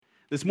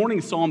This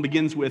morning's psalm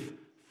begins with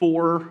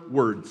 4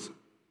 words.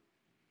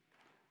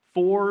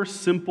 4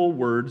 simple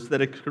words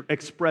that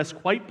express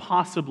quite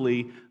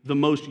possibly the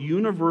most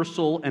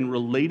universal and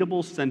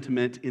relatable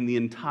sentiment in the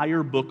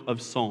entire book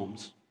of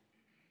Psalms.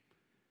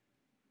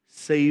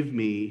 Save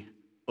me,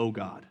 O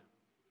God.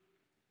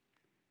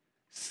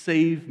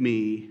 Save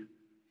me,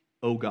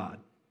 O God.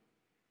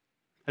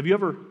 Have you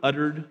ever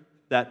uttered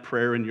that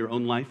prayer in your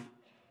own life?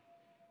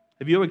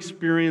 Have you ever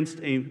experienced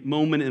a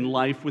moment in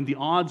life when the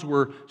odds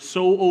were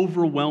so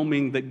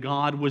overwhelming that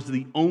God was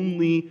the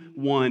only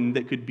one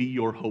that could be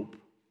your hope?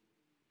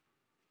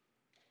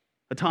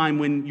 A time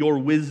when your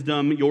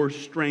wisdom, your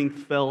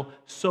strength fell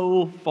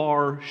so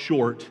far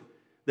short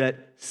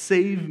that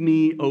save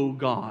me, O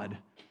God,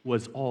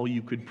 was all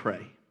you could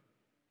pray.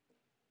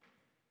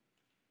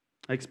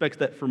 I expect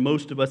that for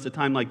most of us, a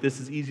time like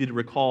this is easy to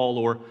recall,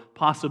 or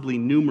possibly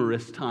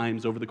numerous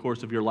times over the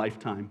course of your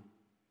lifetime.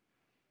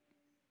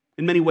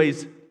 In many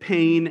ways,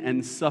 pain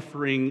and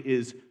suffering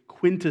is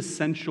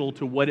quintessential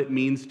to what it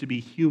means to be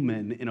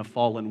human in a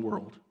fallen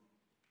world.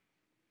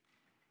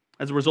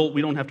 As a result,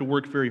 we don't have to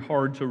work very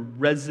hard to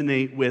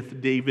resonate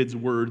with David's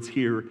words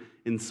here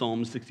in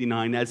Psalm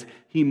 69 as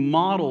he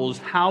models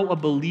how a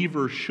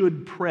believer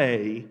should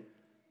pray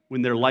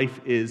when their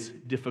life is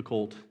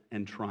difficult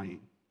and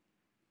trying.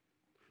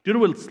 Due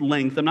to its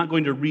length, I'm not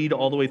going to read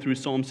all the way through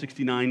Psalm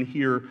 69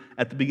 here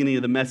at the beginning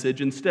of the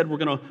message. Instead, we're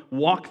going to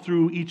walk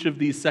through each of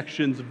these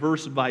sections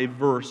verse by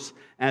verse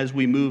as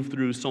we move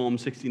through Psalm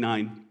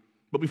 69.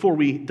 But before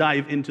we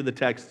dive into the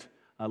text,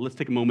 let's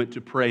take a moment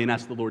to pray and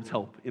ask the Lord's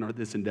help in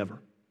this endeavor.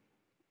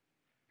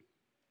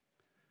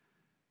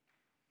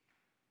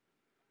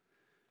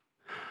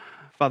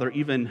 Father,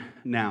 even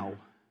now,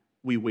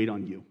 we wait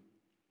on you.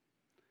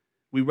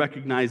 We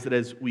recognize that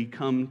as we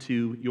come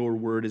to your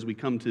word, as we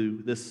come to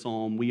this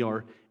psalm, we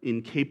are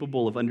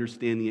incapable of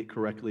understanding it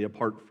correctly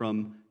apart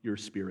from your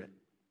Spirit.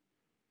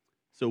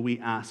 So we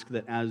ask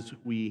that as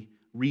we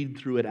read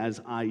through it,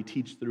 as I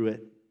teach through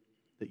it,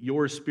 that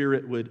your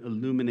Spirit would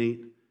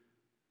illuminate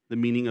the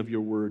meaning of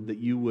your word, that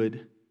you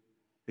would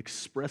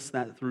express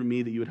that through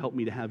me, that you would help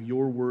me to have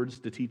your words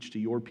to teach to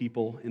your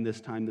people in this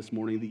time this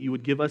morning, that you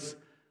would give us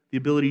the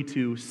ability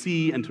to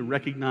see and to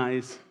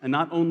recognize, and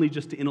not only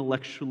just to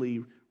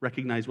intellectually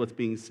recognize what's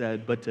being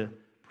said, but to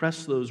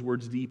press those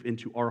words deep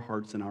into our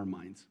hearts and our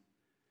minds.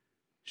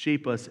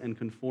 Shape us and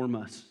conform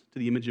us to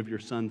the image of your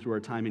Son through our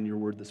time in your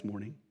word this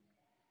morning.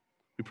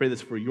 We pray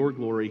this for your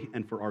glory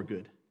and for our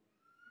good.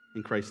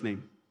 In Christ's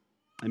name,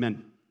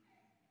 amen.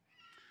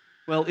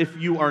 Well, if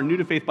you are new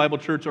to Faith Bible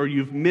Church or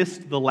you've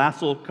missed the last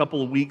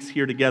couple of weeks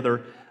here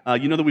together,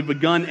 you know that we've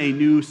begun a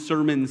new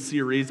sermon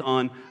series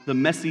on the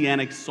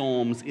Messianic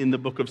Psalms in the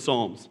book of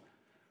Psalms.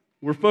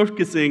 We're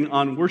focusing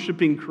on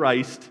worshiping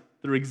Christ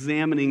through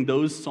examining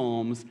those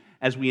psalms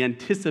as we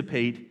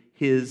anticipate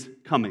his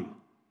coming.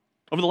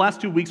 Over the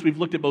last 2 weeks, we've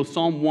looked at both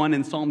Psalm 1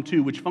 and Psalm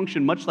 2, which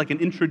function much like an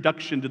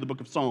introduction to the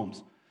book of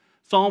Psalms.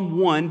 Psalm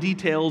 1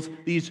 details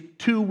these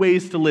 2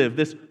 ways to live,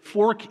 this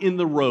fork in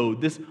the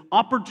road, this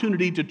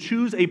opportunity to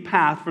choose a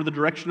path for the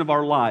direction of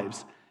our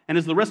lives. And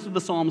as the rest of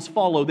the Psalms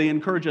follow, they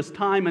encourage us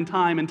time and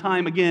time and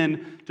time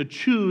again to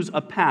choose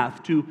a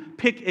path, to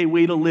pick a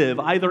way to live,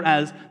 either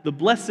as the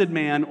blessed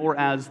man or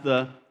as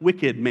the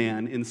wicked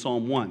man in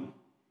Psalm 1.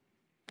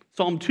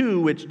 Psalm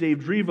 2, which Dave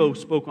Drivo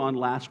spoke on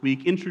last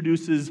week,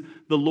 introduces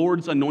the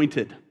Lord's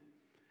anointed,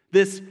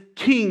 this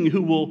king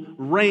who will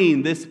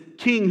reign, this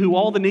king who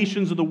all the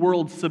nations of the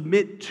world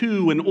submit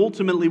to and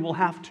ultimately will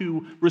have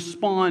to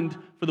respond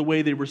for the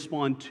way they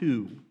respond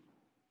to.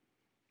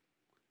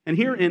 And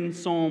here in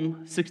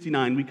Psalm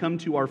 69, we come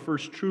to our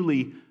first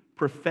truly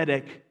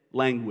prophetic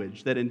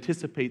language that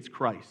anticipates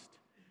Christ.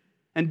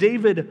 And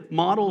David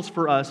models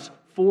for us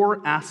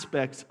 4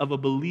 aspects of a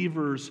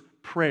believer's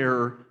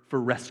prayer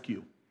for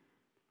rescue.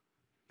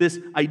 This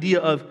idea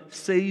of,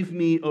 save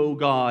me, O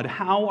God.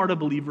 How are the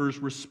believers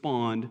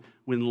respond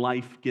when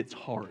life gets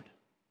hard?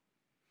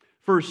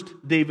 First,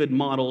 David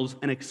models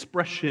an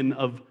expression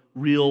of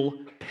real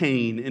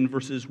pain in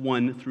verses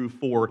 1 through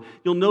 4.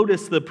 You'll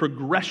notice the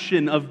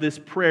progression of this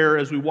prayer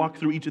as we walk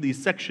through each of these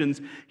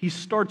sections. He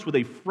starts with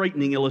a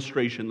frightening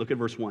illustration. Look at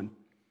verse 1.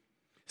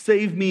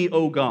 Save me,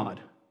 O God,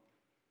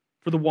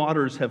 for the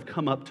waters have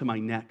come up to my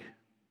neck.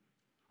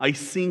 I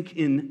sink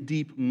in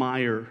deep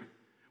mire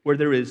where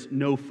there is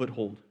no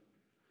foothold.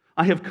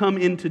 I have come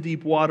into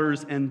deep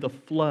waters, and the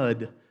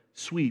flood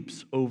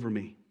sweeps over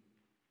me.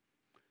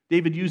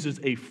 David uses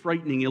a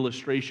frightening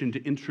illustration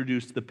to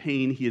introduce the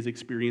pain he is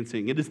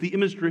experiencing. It is the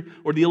imagery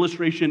or the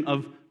illustration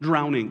of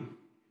drowning.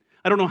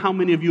 I don't know how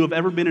many of you have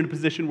ever been in a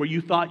position where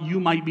you thought you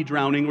might be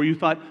drowning, or you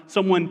thought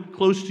someone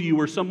close to you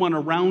or someone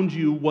around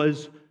you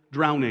was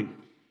drowning.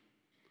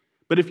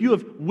 But if you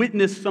have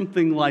witnessed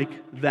something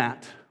like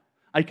that,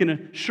 I can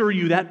assure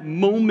you that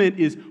moment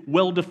is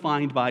well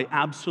defined by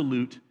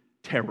absolute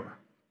terror.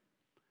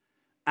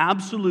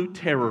 Absolute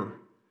terror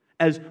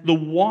as the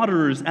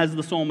waters, as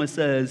the psalmist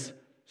says,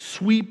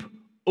 sweep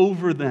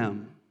over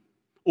them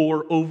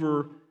or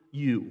over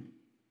you.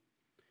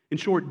 In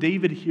short,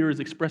 David here is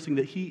expressing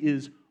that he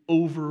is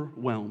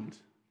overwhelmed.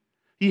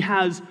 He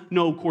has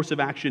no course of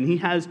action. He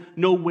has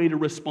no way to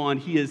respond.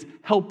 He is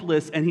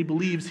helpless, and he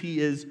believes he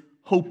is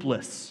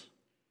hopeless.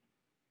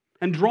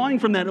 And drawing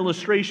from that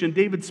illustration,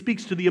 David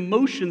speaks to the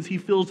emotions he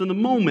feels in the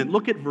moment.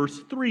 Look at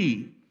verse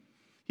 3.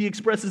 He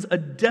expresses a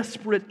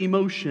desperate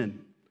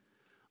emotion.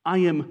 I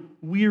am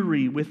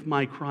weary with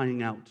my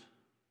crying out.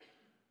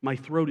 My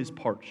throat is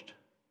parched.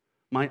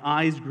 My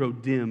eyes grow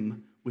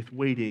dim with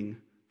waiting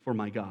for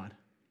my God.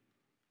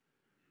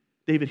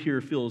 David here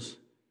feels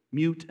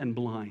mute and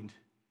blind.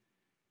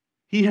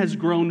 He has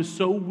grown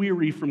so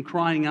weary from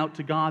crying out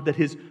to God that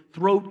his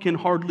throat can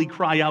hardly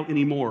cry out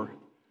anymore.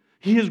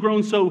 He has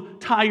grown so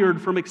tired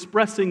from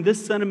expressing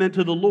this sentiment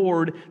to the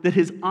Lord that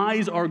his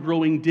eyes are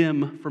growing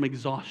dim from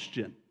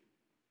exhaustion.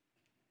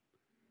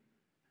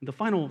 And the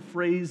final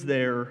phrase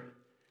there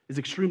is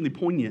extremely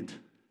poignant.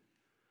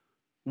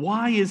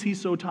 Why is he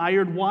so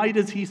tired? Why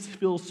does he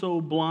feel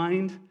so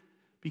blind?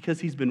 Because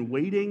he's been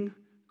waiting,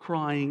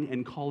 crying,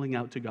 and calling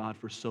out to God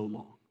for so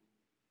long.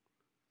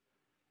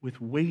 With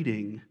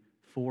waiting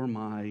for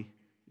my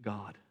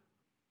God.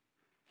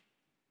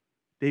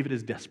 David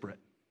is desperate.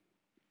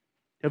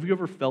 Have you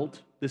ever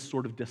felt this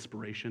sort of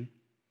desperation?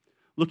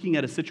 Looking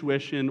at a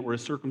situation or a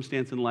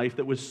circumstance in life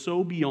that was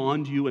so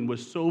beyond you and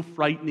was so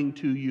frightening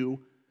to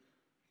you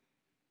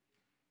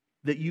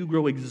that you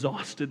grow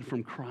exhausted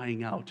from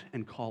crying out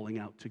and calling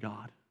out to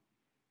God.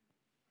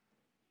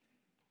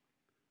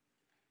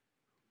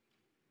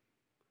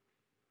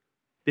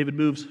 David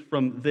moves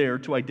from there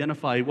to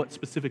identify what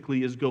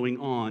specifically is going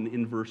on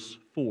in verse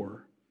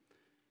 4.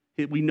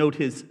 We note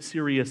his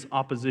serious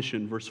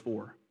opposition, verse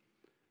 4.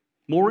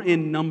 More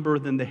in number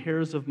than the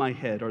hairs of my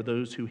head are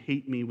those who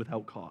hate me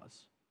without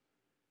cause.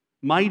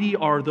 Mighty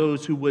are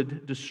those who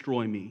would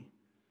destroy me,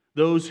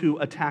 those who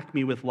attack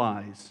me with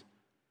lies.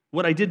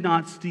 What I did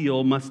not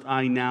steal, must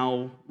I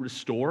now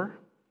restore?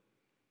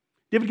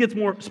 David gets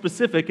more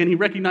specific, and he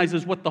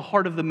recognizes what the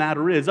heart of the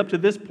matter is. Up to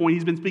this point,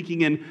 he's been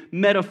speaking in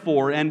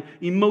metaphor and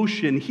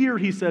emotion. Here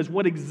he says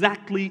what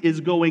exactly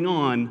is going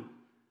on.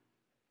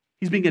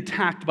 He's being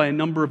attacked by a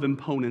number of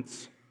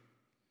opponents.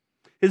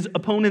 His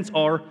opponents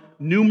are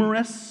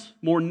numerous,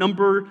 more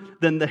number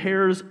than the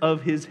hairs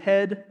of his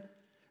head.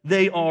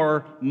 They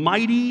are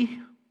mighty,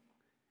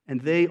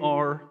 and they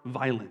are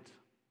violent.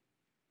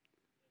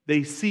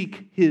 They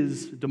seek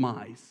his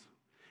demise.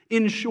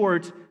 In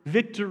short,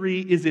 victory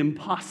is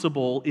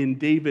impossible in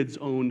David's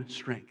own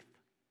strength.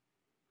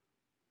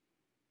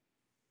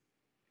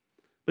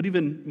 But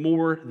even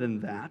more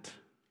than that,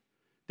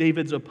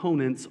 David's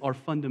opponents are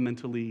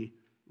fundamentally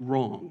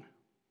wrong.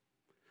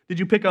 Did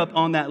you pick up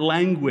on that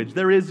language?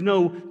 There is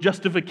no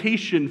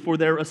justification for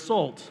their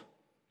assault.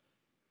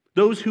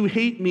 Those who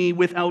hate me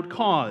without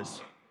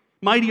cause.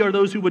 Mighty are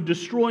those who would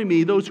destroy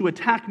me, those who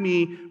attack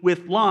me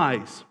with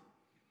lies.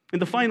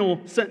 And the final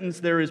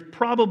sentence there is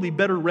probably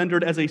better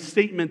rendered as a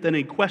statement than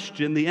a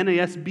question. The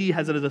NASB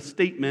has it as a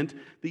statement.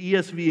 The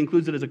ESV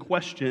includes it as a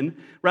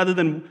question. Rather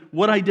than,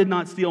 what I did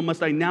not steal,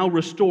 must I now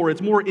restore?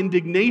 It's more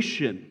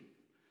indignation.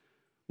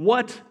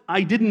 What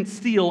I didn't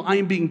steal, I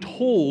am being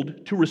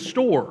told to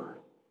restore.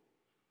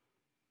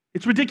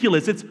 It's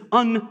ridiculous. It's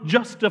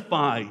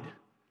unjustified.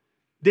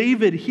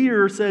 David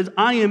here says,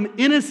 I am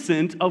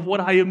innocent of what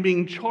I am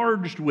being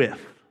charged with.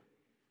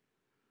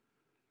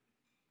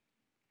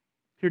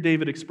 Here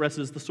David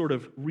expresses the sort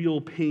of real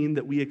pain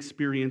that we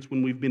experience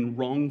when we've been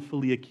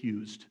wrongfully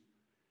accused.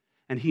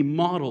 And he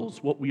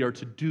models what we are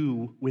to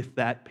do with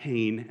that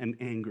pain and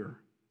anger.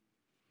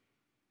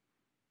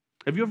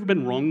 Have you ever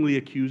been wrongly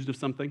accused of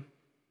something?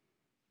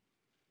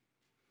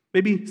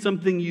 Maybe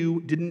something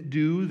you didn't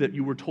do that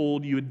you were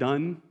told you had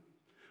done,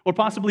 or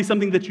possibly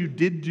something that you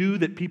did do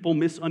that people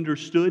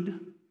misunderstood.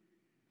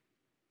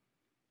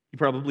 You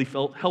probably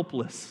felt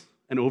helpless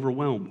and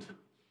overwhelmed,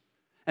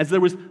 as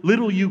there was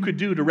little you could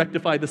do to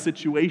rectify the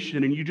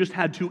situation, and you just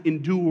had to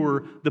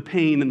endure the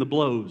pain and the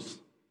blows.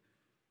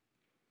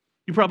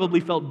 You probably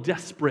felt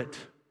desperate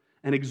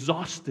and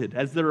exhausted,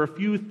 as there are a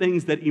few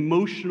things that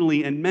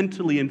emotionally and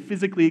mentally and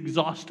physically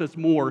exhaust us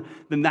more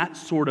than that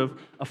sort of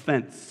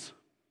offense.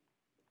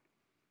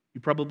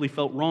 You probably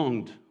felt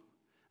wronged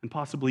and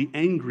possibly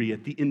angry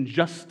at the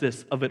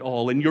injustice of it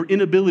all and your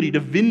inability to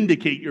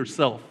vindicate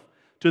yourself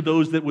to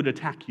those that would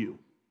attack you.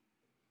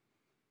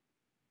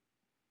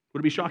 Would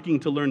it be shocking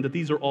to learn that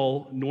these are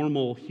all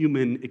normal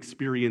human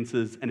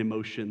experiences and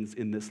emotions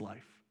in this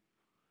life?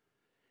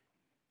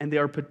 And they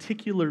are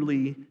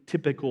particularly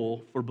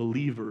typical for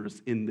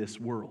believers in this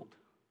world,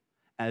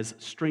 as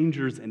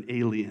strangers and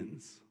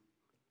aliens.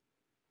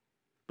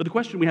 But the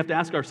question we have to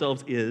ask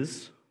ourselves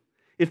is,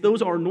 if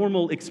those are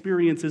normal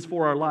experiences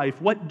for our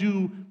life, what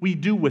do we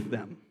do with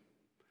them?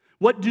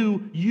 What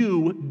do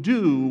you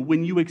do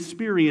when you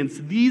experience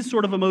these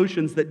sort of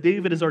emotions that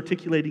David is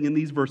articulating in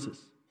these verses?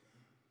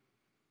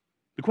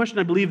 The question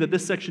I believe that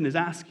this section is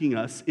asking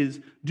us is,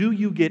 do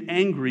you get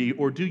angry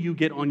or do you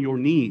get on your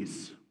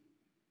knees?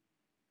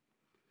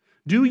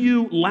 Do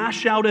you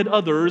lash out at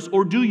others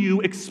or do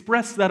you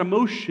express that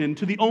emotion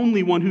to the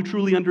only one who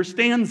truly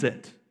understands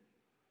it?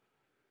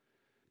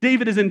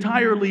 David is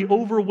entirely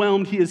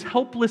overwhelmed. He is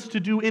helpless to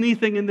do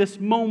anything in this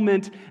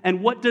moment.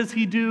 And what does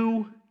he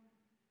do?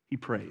 He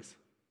prays.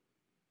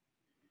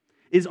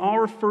 Is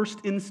our first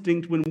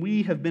instinct when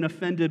we have been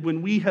offended,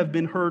 when we have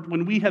been hurt,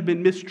 when we have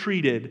been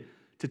mistreated,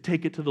 to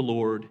take it to the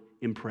Lord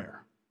in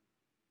prayer?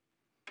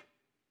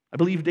 I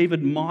believe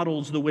David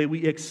models the way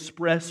we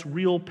express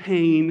real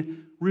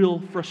pain, real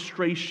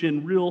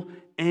frustration, real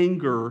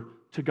anger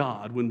to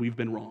God when we've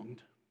been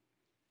wronged.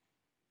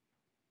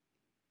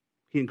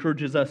 He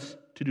encourages us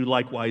to do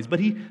likewise, but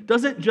he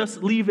doesn't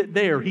just leave it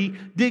there. He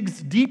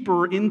digs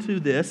deeper into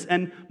this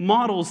and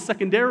models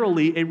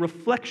secondarily a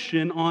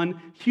reflection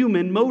on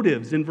human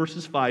motives in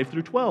verses 5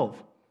 through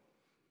 12.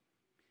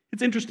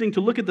 It's interesting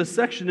to look at this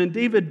section, and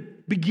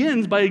David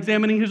begins by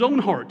examining his own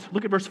heart.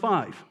 Look at verse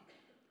 5.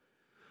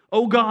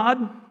 "O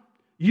God,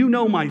 you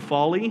know my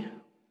folly.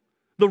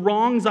 The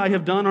wrongs I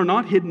have done are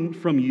not hidden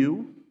from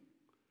you."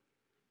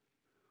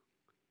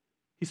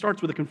 He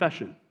starts with a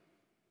confession.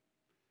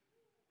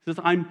 He says,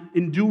 I'm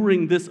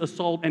enduring this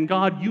assault, and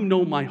God, you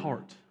know my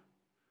heart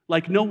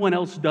like no one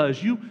else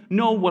does. You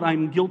know what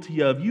I'm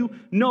guilty of. You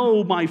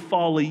know my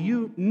folly.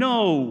 You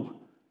know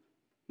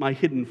my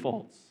hidden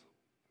faults.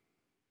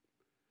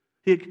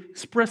 He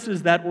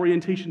expresses that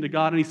orientation to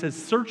God, and he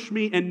says, search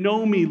me and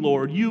know me,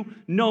 Lord. You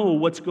know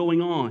what's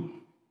going on.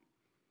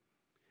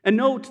 And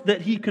note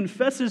that he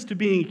confesses to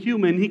being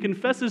human. He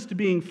confesses to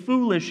being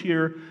foolish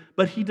here,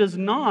 but he does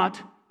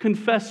not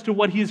confess to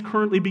what he is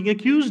currently being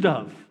accused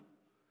of.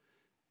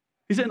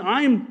 He said,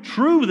 I'm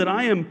true that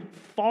I am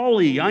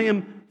folly.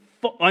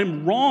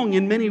 I'm wrong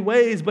in many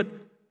ways, but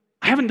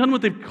I haven't done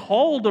what they've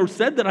called or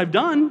said that I've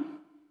done.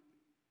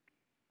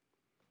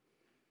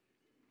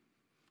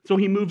 So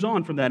he moves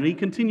on from that, and he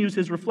continues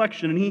his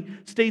reflection, and he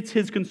states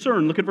his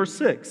concern. Look at verse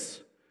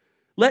 6.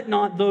 Let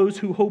not those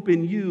who hope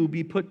in you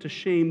be put to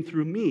shame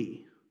through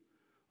me,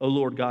 O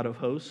Lord God of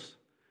hosts.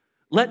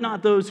 Let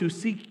not those who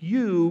seek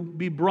you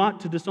be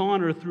brought to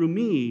dishonor through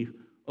me,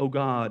 O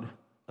God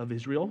of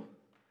Israel.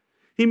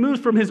 He moves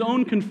from his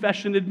own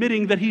confession,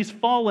 admitting that he's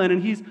fallen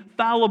and he's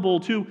fallible,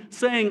 to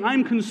saying,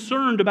 I'm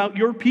concerned about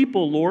your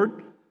people,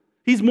 Lord.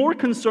 He's more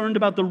concerned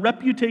about the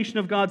reputation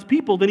of God's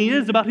people than he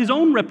is about his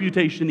own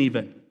reputation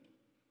even.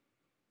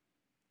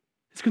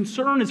 His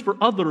concern is for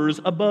others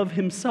above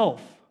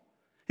himself.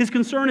 His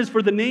concern is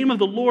for the name of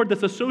the Lord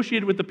that's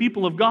associated with the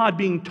people of God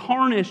being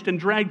tarnished and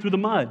dragged through the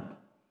mud.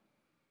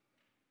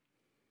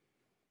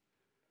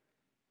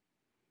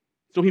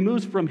 So he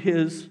moves from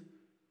his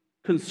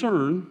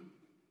concern,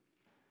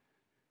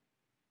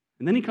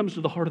 and then he comes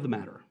to the heart of the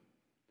matter,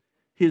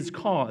 his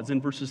cause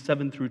in verses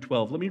 7 through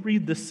 12. Let me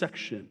read this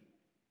section.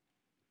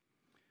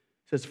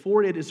 It says,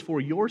 For it is for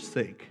your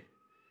sake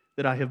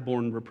that I have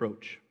borne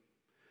reproach,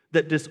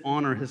 that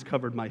dishonor has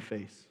covered my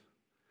face.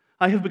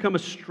 I have become a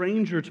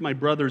stranger to my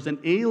brothers, an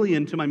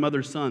alien to my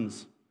mother's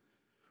sons.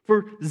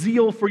 For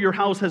zeal for your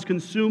house has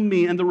consumed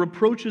me, and the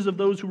reproaches of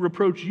those who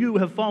reproach you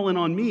have fallen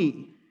on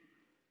me.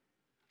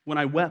 When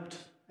I wept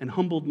and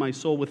humbled my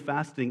soul with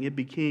fasting, it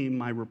became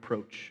my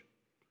reproach.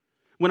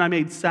 When I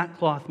made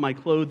sackcloth my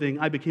clothing,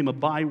 I became a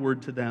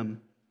byword to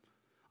them.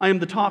 I am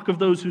the talk of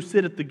those who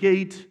sit at the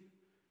gate,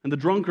 and the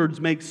drunkards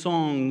make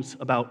songs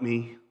about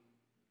me.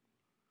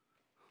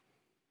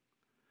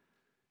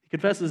 He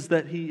confesses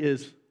that he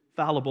is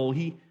fallible.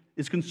 He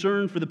is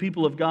concerned for the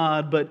people of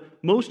God,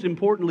 but most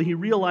importantly, he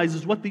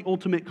realizes what the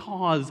ultimate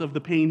cause of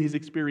the pain he's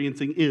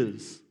experiencing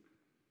is.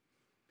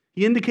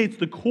 He indicates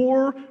the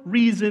core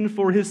reason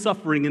for his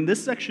suffering. In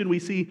this section, we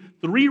see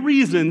 3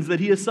 reasons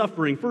that he is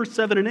suffering. First,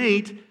 7 and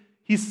 8,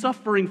 he's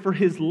suffering for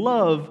his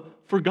love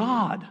for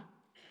God.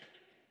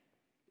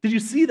 Did you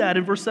see that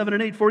in verse 7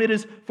 and 8? For it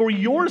is for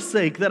your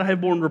sake that I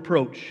have borne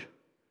reproach.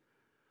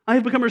 I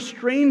have become a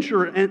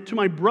stranger to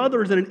my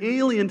brothers and an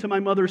alien to my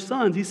mother's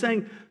sons. He's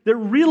saying, they're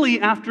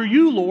really after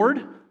you,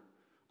 Lord.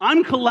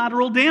 I'm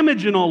collateral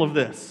damage in all of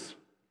this.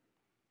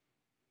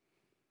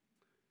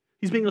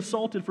 He's being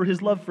assaulted for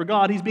his love for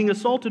God. He's being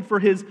assaulted for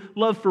his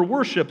love for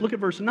worship. Look at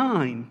verse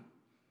 9.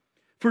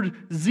 For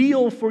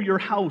zeal for your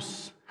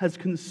house has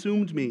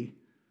consumed me,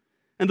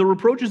 and the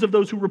reproaches of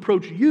those who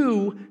reproach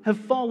you have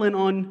fallen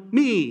on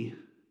me.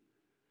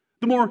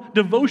 The more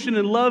devotion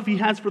and love he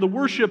has for the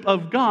worship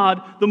of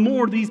God, the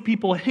more these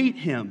people hate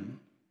him.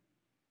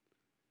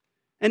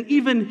 And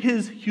even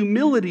his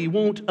humility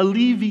won't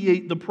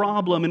alleviate the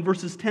problem. In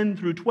verses 10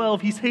 through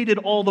 12, he's hated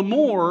all the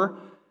more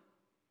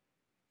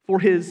for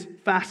his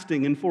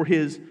fasting and for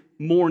his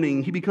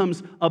mourning. He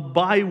becomes a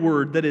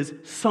byword that is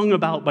sung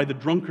about by the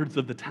drunkards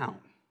of the town.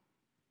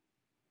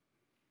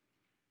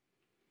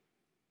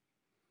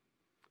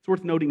 It's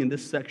worth noting in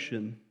this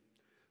section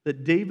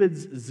that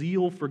David's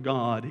zeal for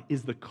God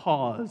is the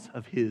cause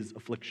of his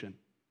affliction.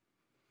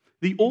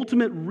 The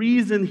ultimate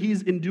reason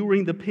he's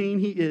enduring the pain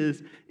he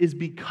is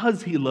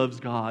because he loves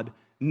God,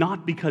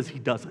 not because he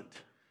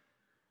doesn't.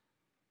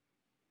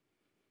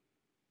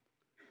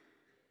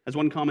 As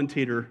one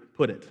commentator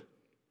put it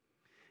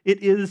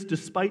is,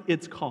 despite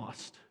its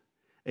cost,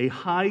 a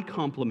high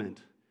compliment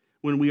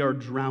when we are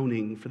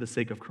drowning for the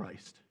sake of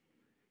Christ,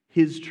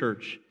 his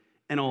church,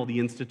 and all the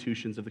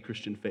institutions of the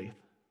Christian faith.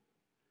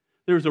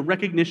 There's a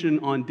recognition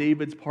on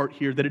David's part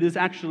here that it is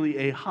actually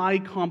a high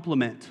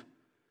compliment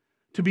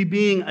to be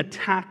being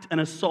attacked and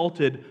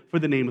assaulted for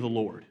the name of the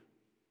Lord.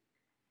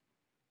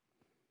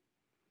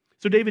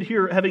 So David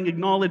here, having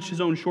acknowledged his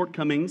own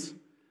shortcomings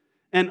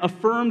and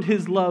affirmed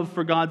his love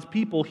for God's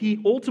people,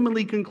 he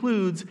ultimately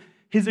concludes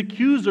his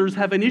accusers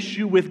have an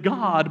issue with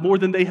God more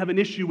than they have an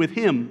issue with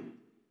him.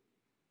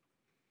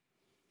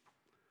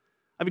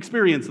 I've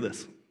experienced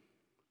this.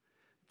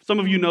 Some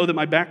of you know that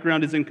my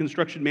background is in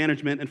construction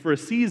management, and for a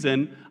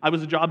season, I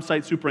was a job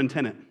site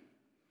superintendent.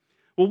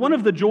 Well, one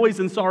of the joys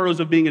and sorrows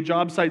of being a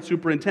job site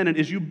superintendent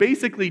is you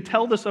basically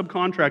tell the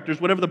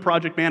subcontractors whatever the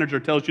project manager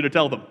tells you to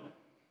tell them,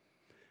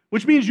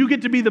 which means you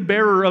get to be the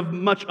bearer of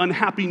much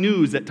unhappy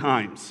news at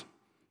times.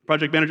 The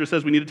project manager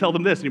says, we need to tell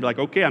them this, and you'd be like,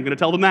 okay, I'm going to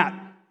tell them that.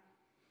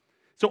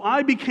 So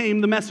I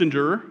became the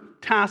messenger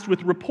tasked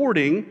with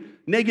reporting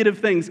negative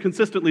things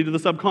consistently to the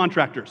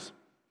subcontractors.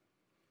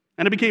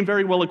 And I became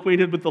very well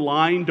acquainted with the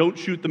line, don't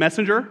shoot the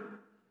messenger.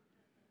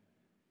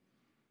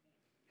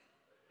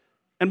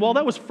 And while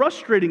that was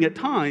frustrating at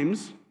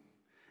times,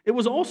 it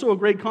was also a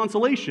great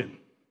consolation.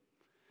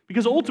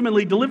 Because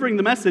ultimately, delivering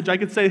the message, I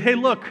could say, hey,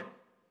 look,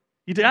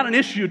 you got an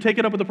issue, take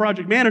it up with the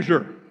project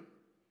manager.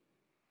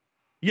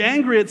 You're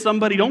angry at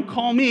somebody, don't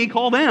call me,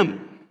 call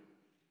them.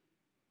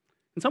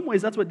 In some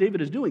ways, that's what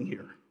David is doing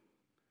here.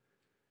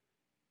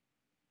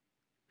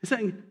 He's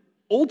saying,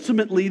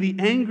 ultimately, the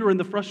anger and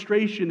the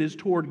frustration is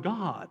toward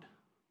God.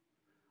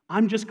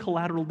 I'm just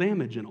collateral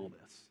damage in all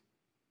this.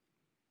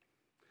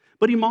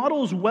 But he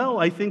models well,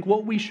 I think,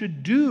 what we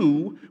should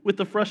do with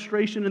the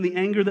frustration and the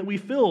anger that we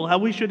feel, how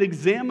we should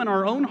examine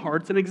our own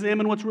hearts and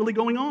examine what's really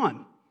going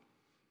on.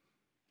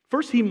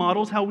 First, he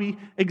models how we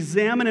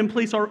examine and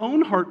place our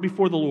own heart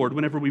before the Lord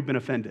whenever we've been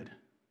offended.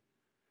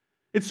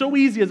 It's so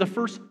easy as a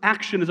first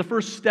action, as a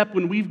first step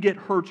when we get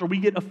hurt or we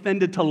get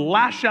offended to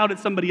lash out at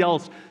somebody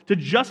else, to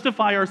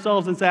justify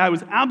ourselves and say, I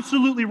was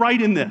absolutely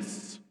right in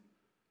this.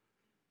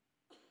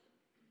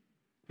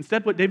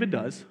 Instead, what David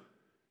does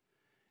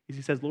is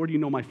he says, Lord, you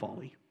know my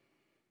folly.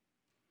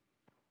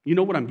 You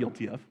know what I'm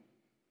guilty of.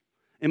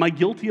 Am I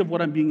guilty of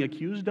what I'm being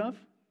accused of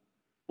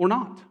or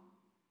not?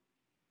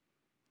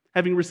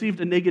 Having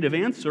received a negative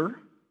answer,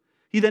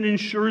 he then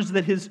ensures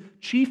that his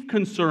chief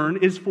concern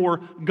is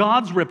for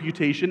God's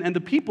reputation and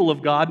the people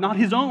of God, not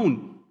his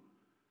own.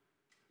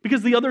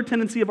 Because the other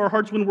tendency of our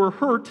hearts when we're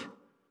hurt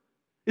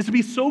is to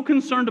be so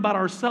concerned about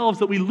ourselves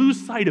that we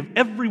lose sight of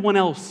everyone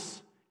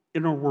else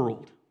in our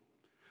world.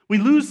 We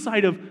lose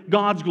sight of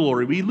God's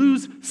glory. We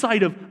lose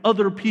sight of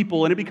other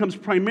people, and it becomes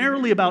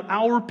primarily about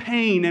our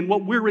pain and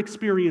what we're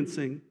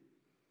experiencing.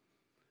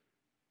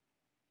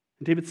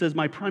 And David says,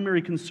 my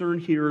primary concern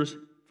here is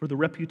for the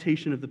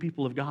reputation of the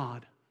people of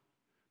God,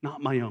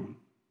 not my own.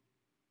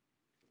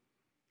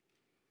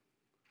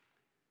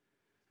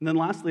 And then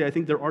lastly, I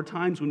think there are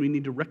times when we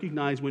need to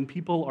recognize when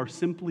people are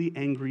simply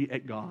angry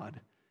at God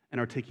and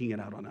are taking it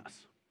out on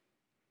us.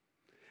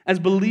 As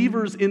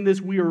believers in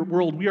this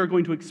world, we are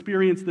going to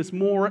experience this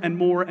more and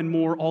more and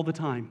more all the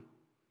time.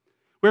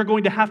 We're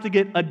going to have to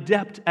get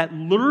adept at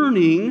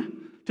learning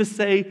to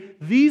say,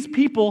 these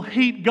people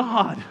hate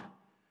God.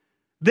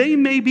 They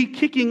may be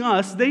kicking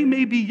us, they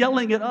may be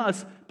yelling at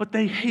us, but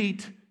they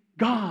hate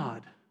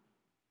God.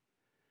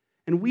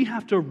 And we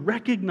have to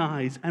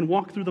recognize and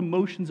walk through the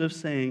motions of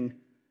saying,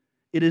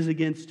 it is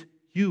against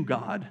you,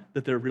 God,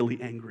 that they're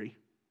really angry.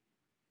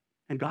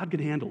 And God can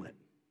handle it.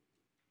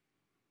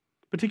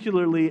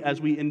 Particularly as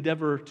we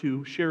endeavor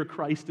to share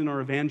Christ in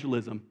our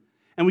evangelism.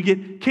 And we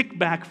get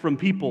kickback from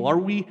people. Are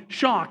we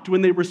shocked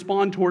when they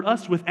respond toward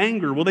us with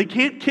anger? Well, they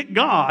can't kick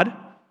God.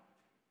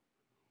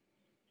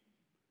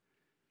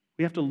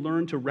 We have to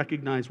learn to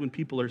recognize when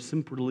people are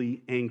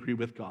simply angry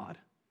with God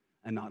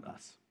and not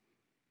us.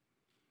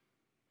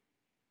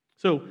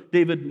 So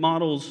David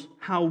models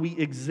how we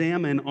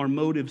examine our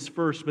motives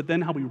first, but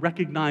then how we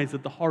recognize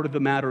that the heart of the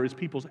matter is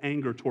people's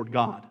anger toward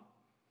God.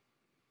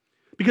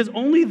 Because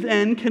only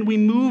then can we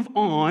move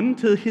on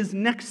to his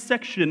next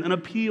section, an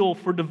appeal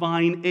for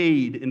divine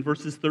aid in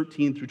verses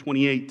 13 through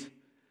 28.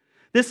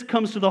 This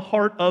comes to the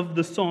heart of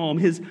the psalm,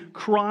 his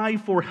cry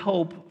for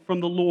help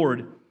from the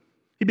Lord.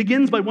 He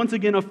begins by once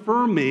again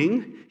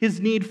affirming his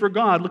need for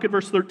God. Look at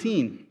verse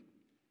 13.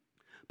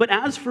 But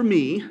as for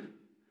me,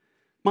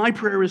 my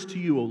prayer is to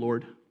you, O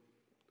Lord.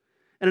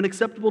 At an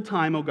acceptable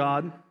time, O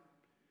God,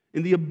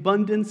 in the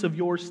abundance of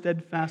your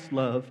steadfast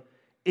love,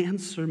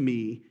 answer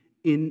me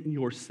in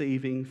your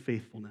saving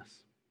faithfulness.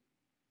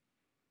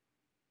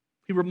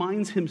 He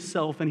reminds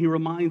himself and he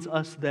reminds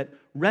us that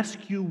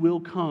rescue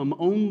will come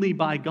only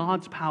by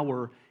God's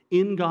power,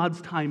 in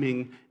God's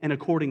timing, and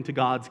according to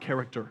God's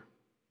character.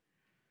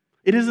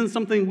 It isn't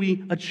something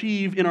we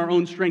achieve in our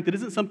own strength. It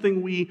isn't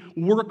something we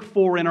work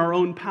for in our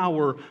own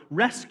power.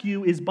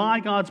 Rescue is by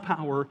God's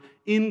power,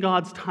 in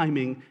God's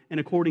timing, and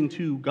according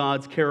to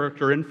God's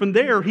character. And from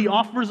there, he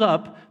offers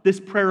up this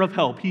prayer of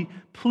help. He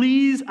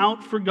pleads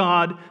out for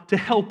God to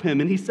help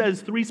him, and he says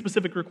 3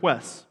 specific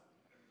requests.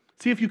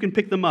 See if you can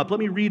pick them up.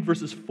 Let me read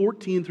verses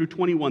 14 through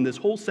 21, this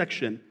whole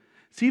section.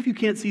 See if you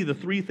can't see the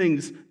three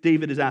things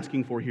David is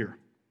asking for here.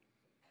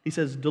 He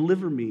says,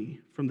 deliver me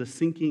from the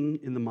sinking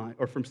in the mire,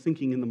 or from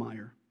sinking in the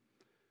mire.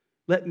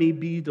 Let me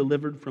be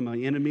delivered from my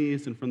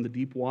enemies and from the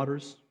deep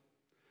waters.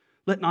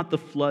 Let not the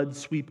flood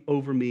sweep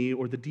over me,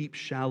 or the deep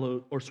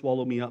shallow or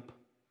swallow me up,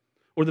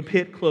 or the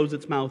pit close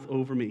its mouth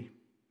over me.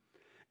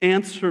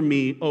 Answer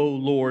me, O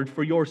Lord,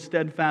 for your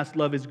steadfast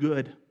love is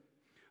good.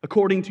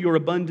 According to your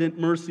abundant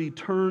mercy,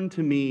 turn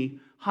to me.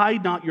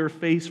 Hide not your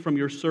face from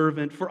your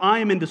servant, for I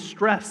am in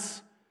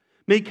distress.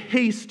 Make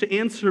haste to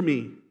answer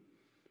me.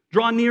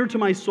 Draw near to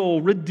my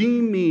soul.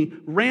 Redeem me.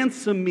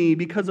 Ransom me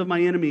because of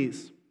my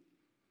enemies.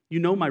 You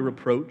know my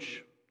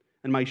reproach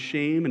and my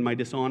shame and my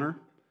dishonor.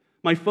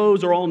 My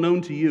foes are all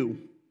known to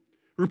you.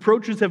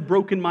 Reproaches have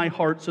broken my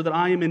heart so that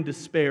I am in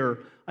despair.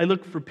 I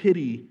looked for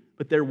pity,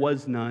 but there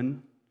was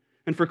none,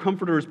 and for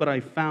comforters, but I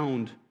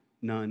found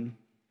none.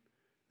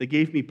 They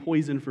gave me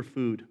poison for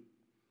food,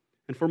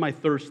 and for my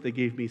thirst they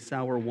gave me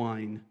sour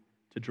wine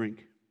to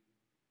drink.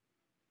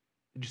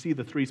 Did you see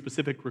the three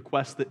specific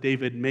requests that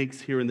David makes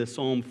here in this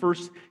psalm?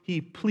 First,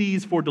 he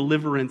pleads for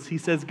deliverance. He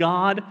says,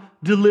 God,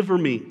 deliver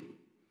me.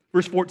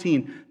 Verse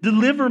 14,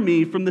 deliver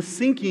me from the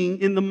sinking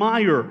in the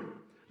mire.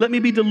 Let me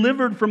be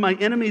delivered from my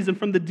enemies and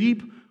from the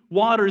deep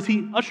waters.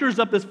 He ushers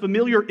up this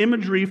familiar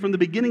imagery from the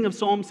beginning of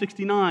Psalm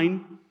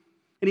 69,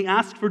 and he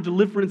asks for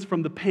deliverance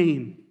from the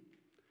pain,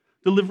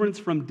 deliverance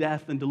from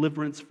death, and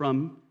deliverance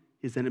from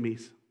his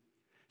enemies.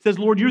 He says,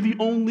 Lord, you're the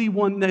only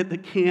one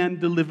that can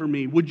deliver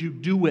me. Would you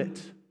do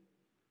it?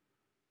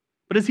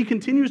 But as he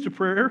continues to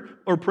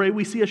pray,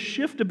 we see a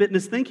shift a bit in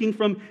his thinking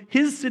from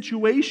his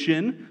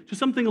situation to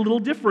something a little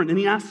different. And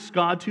he asks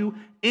God to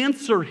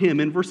answer him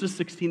in verses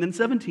 16 and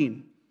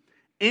 17.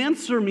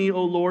 Answer me,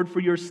 O Lord,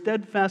 for your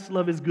steadfast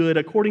love is good.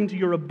 According to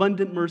your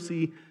abundant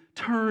mercy,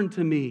 turn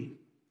to me.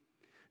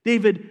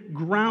 David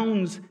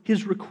grounds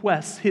his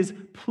requests, his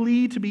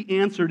plea to be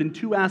answered in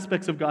two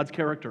aspects of God's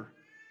character.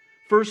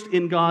 First,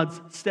 in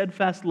God's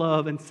steadfast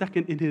love, and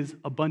second, in his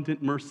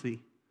abundant mercy.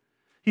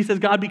 He says,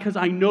 God, because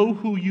I know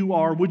who you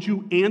are, would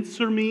you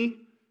answer me?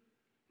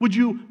 Would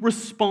you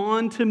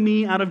respond to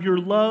me out of your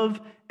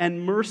love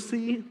and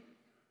mercy?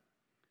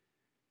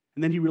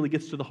 And then he really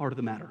gets to the heart of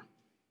the matter.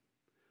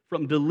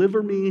 From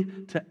deliver me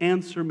to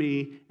answer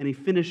me, and he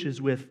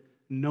finishes with,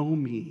 know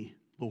me,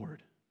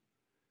 Lord.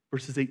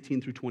 Verses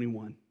 18 through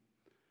 21.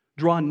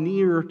 Draw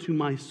near to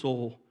my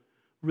soul.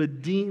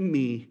 Redeem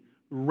me,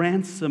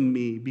 ransom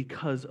me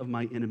because of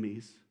my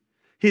enemies.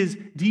 His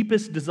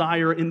deepest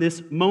desire in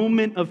this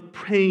moment of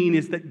pain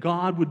is that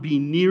God would be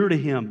near to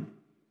him,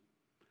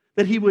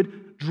 that he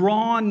would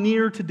draw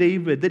near to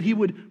David, that he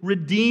would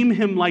redeem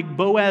him like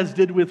Boaz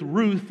did with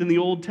Ruth in the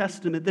Old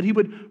Testament, that he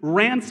would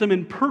ransom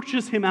and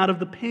purchase him out of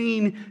the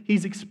pain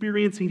he's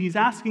experiencing. He's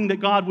asking that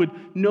God would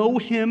know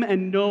him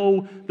and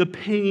know the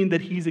pain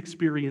that he's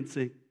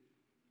experiencing.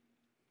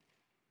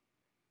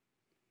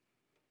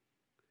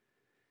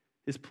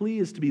 His plea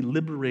is to be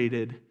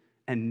liberated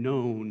and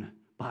known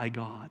by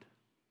God.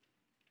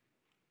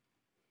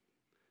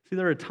 See,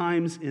 there are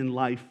times in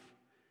life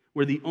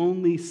where the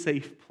only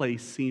safe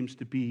place seems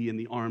to be in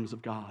the arms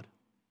of God.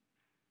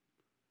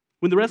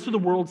 When the rest of the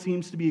world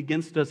seems to be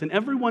against us and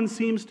everyone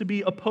seems to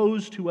be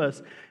opposed to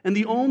us, and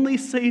the only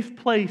safe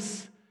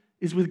place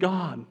is with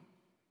God.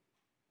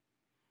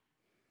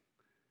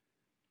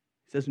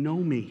 He says, know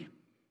me,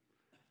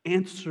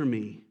 answer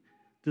me,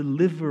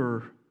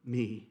 deliver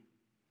me.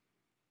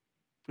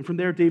 And from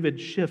there, David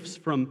shifts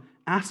from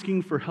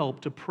asking for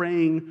help to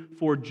praying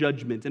for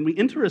judgment. And we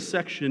enter a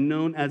section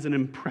known as an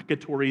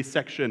imprecatory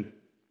section.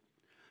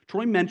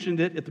 Troy mentioned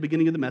it at the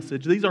beginning of the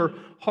message. These are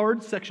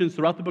hard sections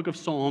throughout the book of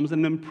Psalms.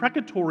 And an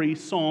imprecatory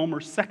psalm or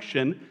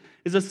section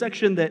is a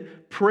section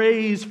that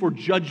prays for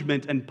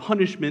judgment and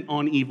punishment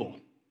on evil.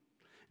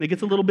 And it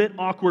gets a little bit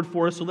awkward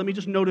for us, so let me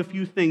just note a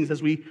few things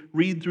as we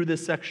read through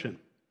this section.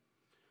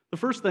 The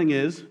first thing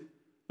is,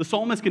 the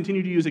psalmists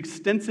continue to use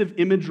extensive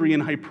imagery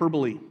and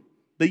hyperbole.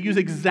 They use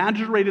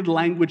exaggerated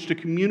language to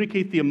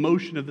communicate the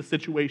emotion of the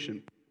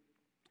situation.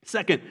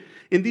 Second,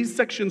 in these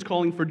sections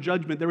calling for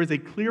judgment, there is a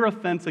clear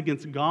offense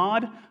against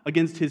God,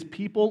 against his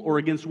people, or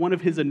against one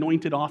of his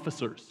anointed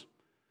officers.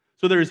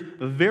 So there's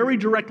a very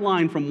direct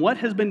line from what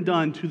has been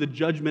done to the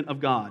judgment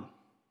of God.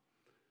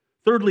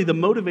 Thirdly, the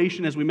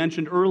motivation, as we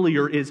mentioned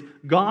earlier, is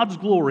God's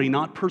glory,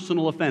 not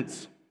personal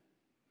offense.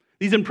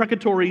 These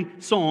imprecatory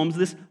psalms,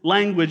 this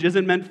language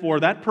isn't meant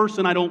for that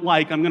person I don't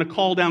like, I'm going to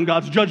call down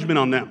God's judgment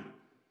on them.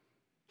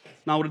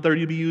 It's not what they're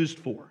to be used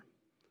for.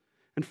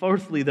 And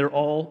fourthly, they're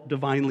all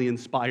divinely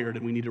inspired,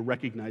 and we need to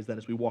recognize that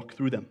as we walk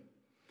through them.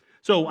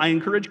 So I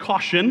encourage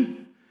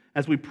caution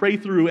as we pray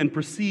through and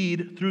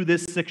proceed through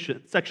this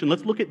section.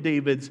 Let's look at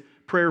David's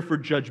prayer for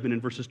judgment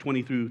in verses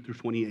 20 through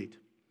 28.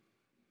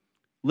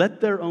 Let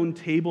their own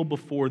table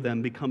before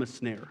them become a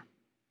snare,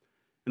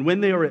 and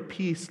when they are at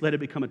peace, let it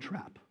become a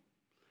trap.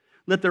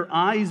 Let their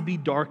eyes be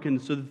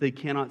darkened so that they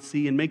cannot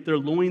see, and make their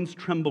loins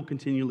tremble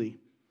continually.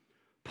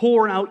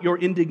 Pour out your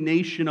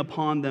indignation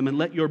upon them, and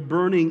let your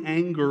burning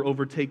anger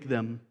overtake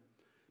them.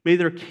 May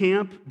their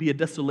camp be a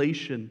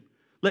desolation.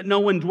 Let no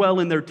one dwell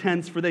in their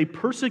tents, for they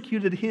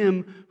persecuted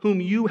him whom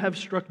you have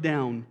struck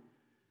down,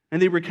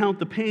 and they recount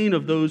the pain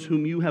of those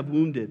whom you have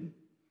wounded.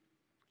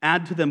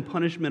 Add to them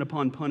punishment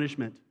upon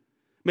punishment.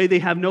 May they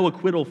have no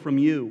acquittal from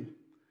you.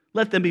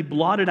 Let them be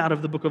blotted out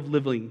of the book of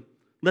living.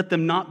 Let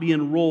them not be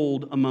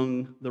enrolled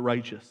among the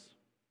righteous.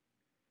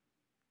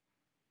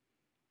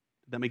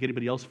 Did that make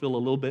anybody else feel a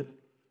little bit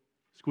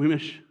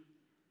squeamish?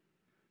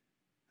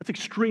 That's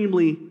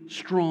extremely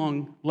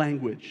strong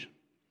language.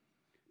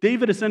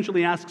 David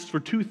essentially asks for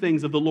two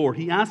things of the Lord.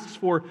 He asks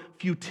for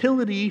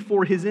futility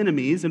for his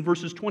enemies in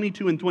verses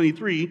 22 and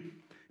 23.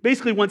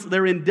 Basically wants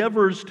their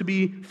endeavors to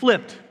be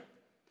flipped.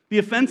 The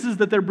offenses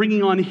that they're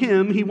bringing on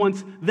him, he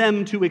wants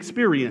them to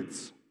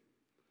experience.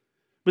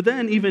 But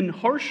then, even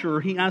harsher,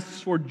 he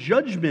asks for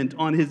judgment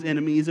on his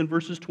enemies in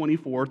verses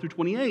 24 through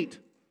 28.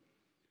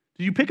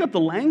 Did you pick up the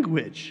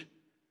language?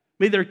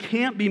 May their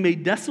camp be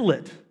made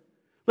desolate.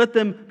 Let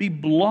them be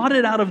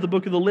blotted out of the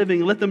book of the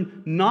living. Let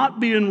them not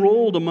be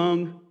enrolled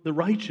among the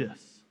righteous.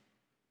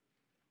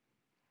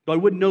 But I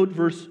would note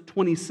verse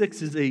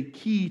 26 is a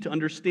key to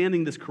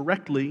understanding this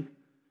correctly.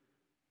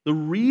 The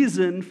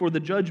reason for the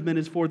judgment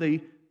is for they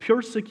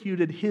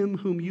persecuted him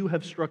whom you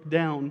have struck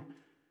down,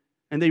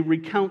 and they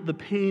recount the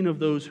pain of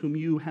those whom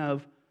you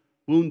have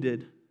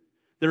wounded.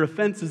 Their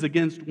offense is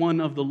against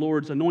one of the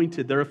Lord's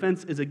anointed. Their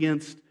offense is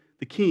against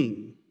the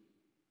king.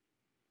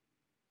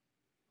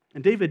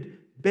 And David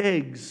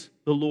begs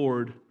the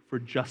Lord for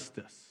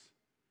justice.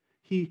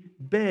 He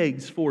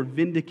begs for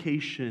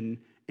vindication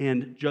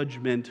and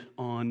judgment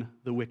on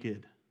the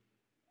wicked.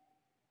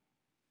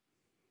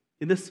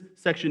 In this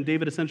section,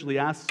 David essentially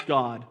asks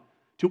God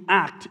to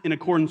act in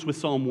accordance with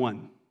Psalm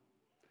 1,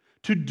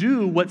 to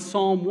do what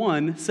Psalm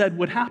 1 said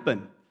would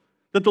happen,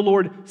 that the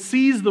Lord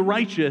sees the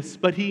righteous,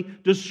 but he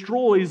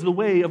destroys the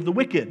way of the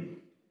wicked.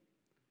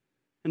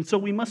 And so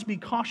we must be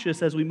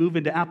cautious as we move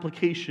into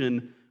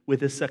application with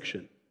this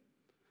section.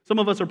 Some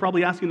of us are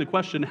probably asking the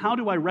question, how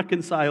do I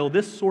reconcile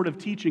this sort of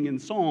teaching in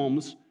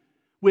Psalms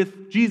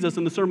with Jesus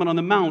in the Sermon on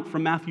the Mount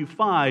from Matthew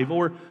 5,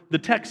 or the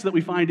text that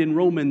we find in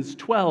Romans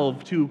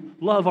 12 to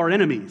love our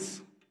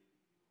enemies?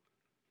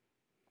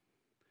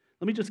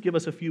 Let me just give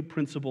us a few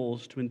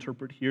principles to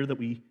interpret here that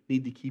we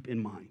need to keep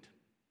in mind.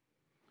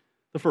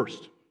 The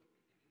first,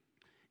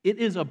 it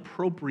is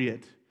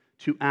appropriate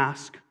to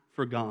ask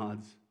for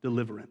God's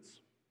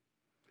deliverance.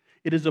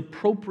 It is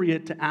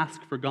appropriate to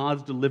ask for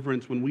God's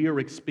deliverance when we are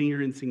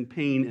experiencing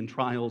pain and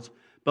trials,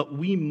 but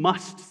we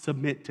must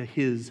submit to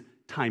His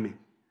timing.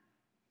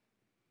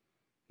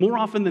 More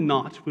often than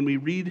not, when we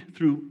read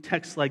through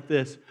texts like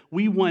this,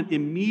 we want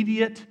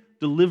immediate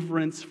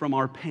deliverance from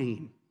our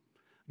pain.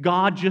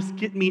 God, just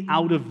get me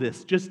out of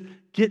this. Just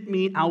get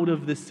me out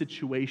of this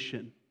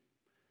situation.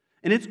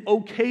 And it's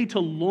okay to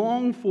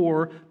long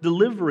for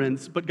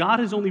deliverance, but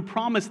God has only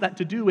promised that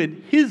to do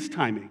in His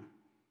timing.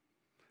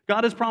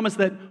 God has promised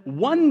that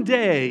one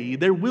day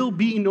there will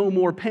be no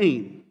more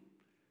pain,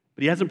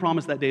 but He hasn't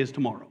promised that day is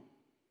tomorrow.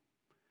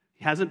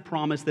 He hasn't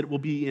promised that it will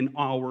be in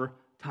our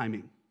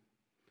timing.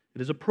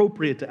 It is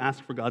appropriate to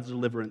ask for God's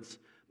deliverance,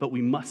 but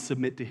we must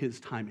submit to His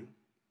timing.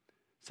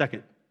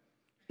 Second,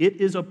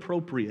 it is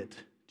appropriate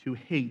to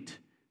hate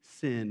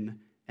sin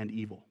and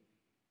evil.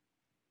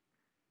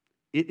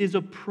 It is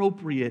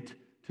appropriate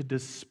to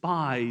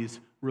despise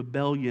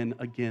rebellion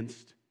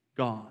against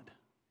God.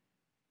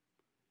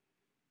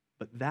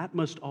 But that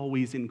must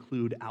always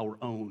include our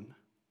own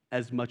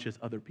as much as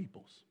other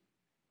people's.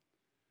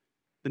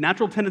 The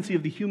natural tendency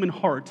of the human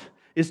heart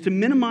is to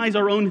minimize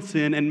our own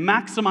sin and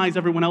maximize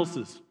everyone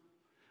else's.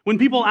 When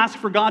people ask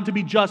for God to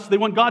be just, they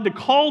want God to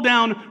call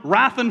down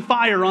wrath and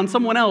fire on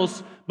someone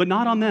else, but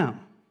not on them.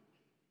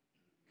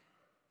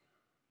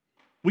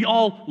 We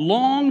all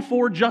long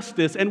for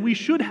justice, and we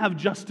should have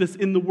justice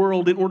in the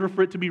world in order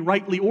for it to be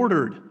rightly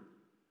ordered.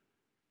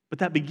 But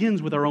that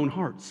begins with our own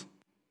hearts.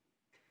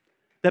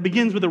 That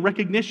begins with a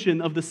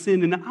recognition of the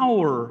sin in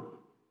our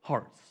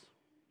hearts.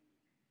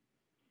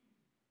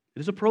 It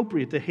is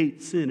appropriate to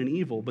hate sin and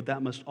evil, but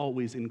that must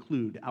always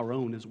include our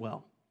own as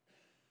well.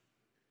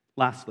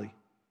 Lastly,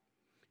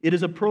 it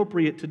is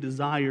appropriate to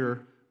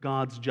desire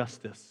God's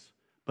justice,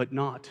 but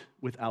not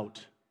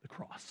without the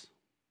cross.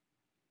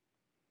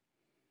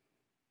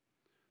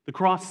 The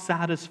cross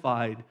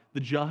satisfied the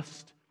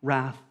just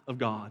wrath of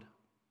God.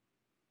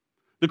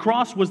 The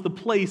cross was the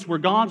place where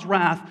God's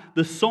wrath,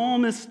 the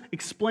psalmist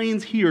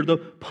explains here, the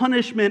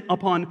punishment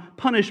upon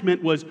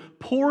punishment was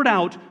poured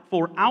out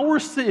for our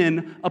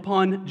sin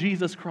upon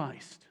Jesus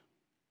Christ.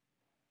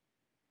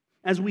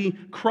 As we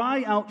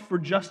cry out for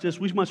justice,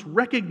 we must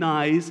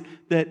recognize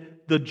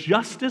that the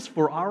justice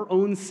for our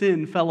own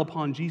sin fell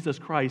upon Jesus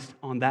Christ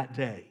on that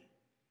day.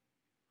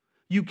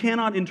 You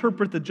cannot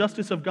interpret the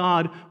justice of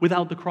God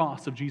without the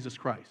cross of Jesus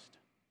Christ.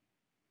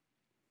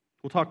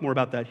 We'll talk more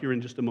about that here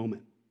in just a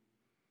moment.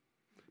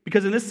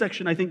 Because in this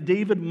section, I think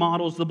David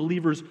models the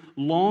believer's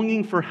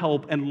longing for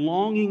help and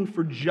longing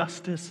for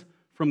justice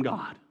from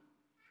God.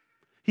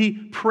 He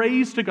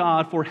prays to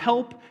God for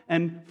help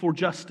and for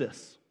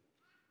justice.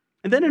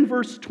 And then in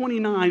verse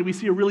 29, we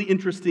see a really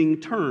interesting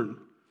turn.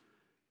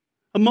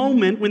 A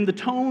moment when the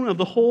tone of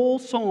the whole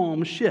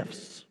psalm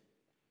shifts.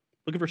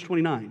 Look at verse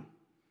 29.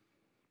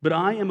 But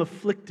I am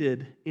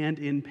afflicted and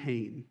in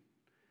pain.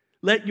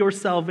 Let your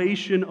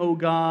salvation, O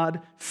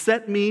God,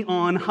 set me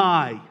on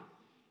high.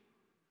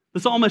 The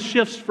psalmist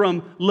shifts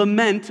from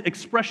lament,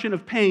 expression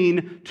of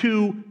pain,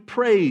 to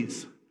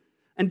praise.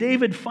 And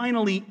David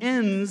finally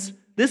ends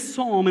this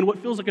psalm in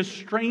what feels like a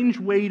strange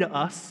way to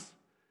us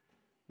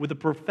with a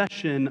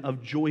profession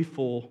of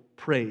joyful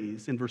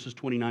praise in verses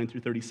 29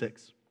 through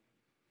 36.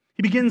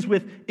 He begins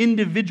with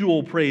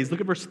individual praise. Look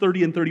at verse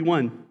 30 and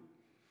 31.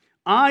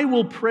 I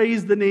will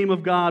praise the name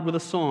of God with a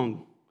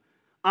song.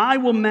 I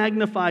will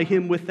magnify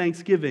him with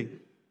thanksgiving.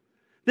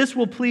 This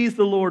will please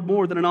the Lord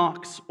more than an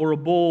ox or a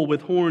bull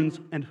with horns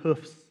and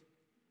hoofs.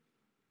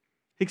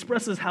 He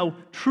expresses how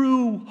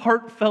true,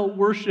 heartfelt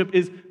worship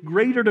is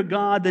greater to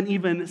God than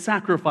even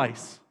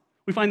sacrifice.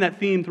 We find that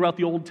theme throughout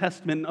the Old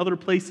Testament and other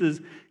places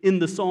in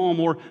the Psalm,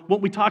 or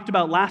what we talked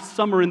about last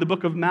summer in the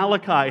book of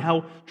Malachi,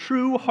 how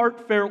true,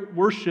 heartfelt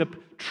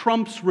worship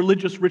trumps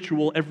religious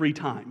ritual every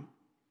time.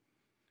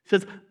 He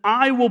says,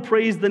 I will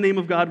praise the name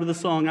of God with a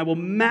song. I will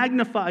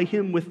magnify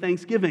him with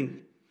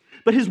thanksgiving.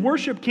 But his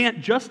worship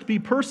can't just be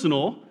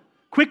personal.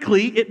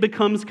 Quickly, it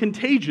becomes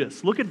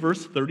contagious. Look at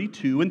verse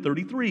 32 and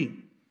 33.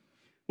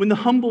 When the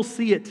humble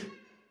see it,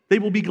 they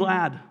will be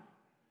glad.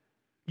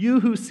 You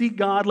who seek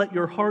God, let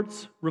your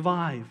hearts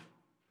revive.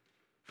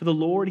 For the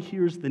Lord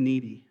hears the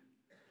needy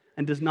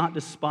and does not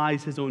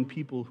despise his own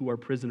people who are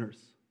prisoners.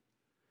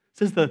 It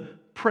says the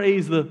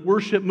praise, the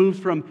worship moves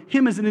from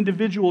him as an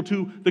individual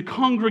to the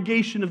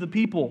congregation of the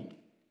people.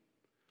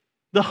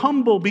 The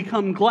humble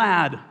become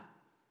glad.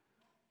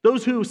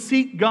 Those who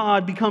seek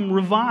God become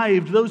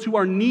revived. Those who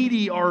are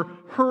needy are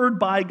heard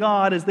by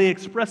God as they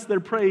express their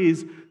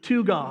praise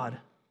to God.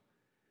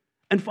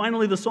 And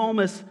finally, the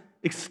psalmist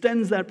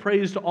extends that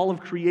praise to all of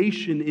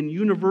creation in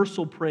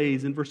universal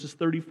praise in verses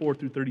 34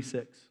 through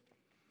 36.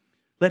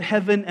 Let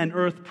heaven and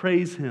earth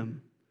praise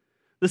him,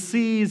 the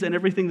seas and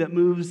everything that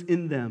moves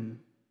in them.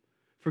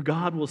 For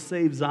God will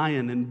save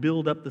Zion and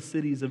build up the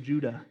cities of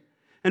Judah,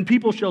 and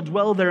people shall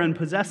dwell there and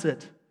possess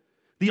it.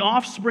 The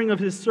offspring of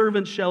his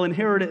servants shall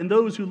inherit it, and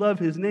those who love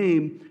his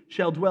name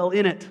shall dwell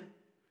in it.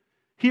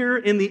 Here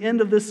in the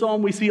end of this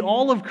psalm, we see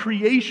all of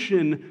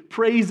creation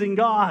praising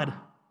God.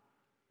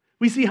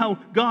 We see how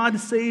God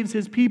saves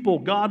his people.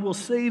 God will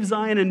save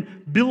Zion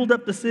and build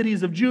up the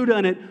cities of Judah,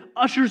 and it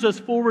ushers us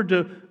forward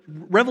to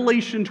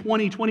Revelation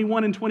 20,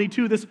 21, and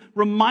 22, this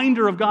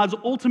reminder of God's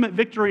ultimate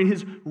victory and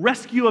his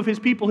rescue of his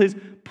people, his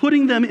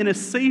putting them in a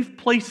safe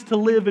place to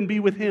live and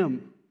be with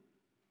him.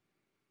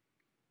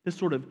 This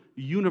sort of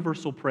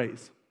universal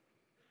praise.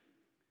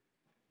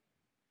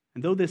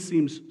 And though this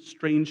seems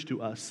strange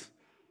to us,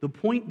 the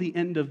point the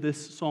end of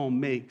this psalm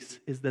makes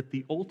is that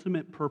the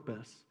ultimate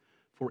purpose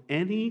for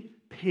any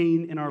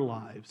pain in our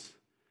lives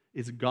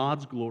is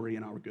God's glory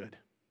and our good.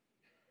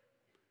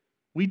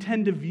 We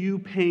tend to view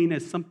pain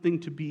as something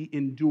to be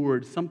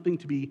endured, something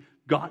to be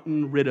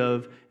gotten rid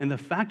of, and the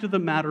fact of the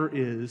matter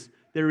is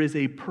there is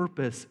a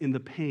purpose in the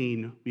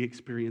pain we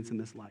experience in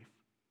this life.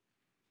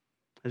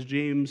 As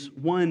James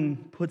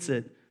 1 puts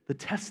it, the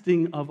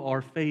testing of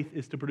our faith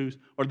is to produce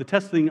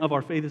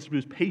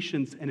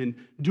patience and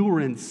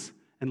endurance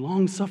and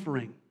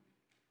long-suffering.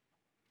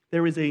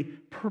 There is a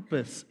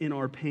purpose in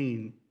our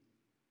pain.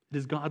 It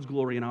is God's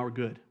glory and our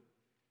good.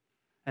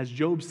 As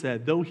Job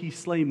said, though he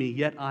slay me,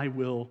 yet I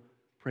will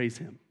praise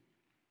him.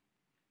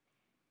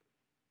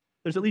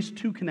 There's at least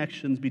two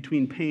connections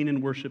between pain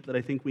and worship that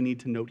I think we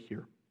need to note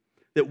here,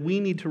 that we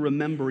need to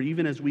remember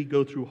even as we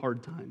go through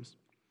hard times.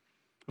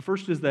 The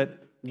first is that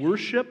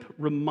worship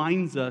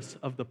reminds us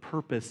of the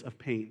purpose of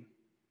pain.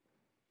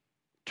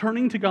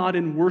 Turning to God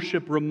in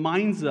worship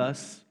reminds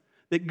us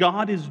that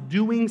God is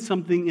doing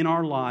something in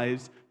our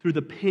lives through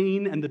the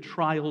pain and the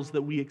trials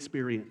that we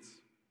experience.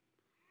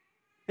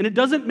 And it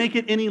doesn't make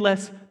it any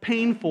less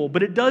painful,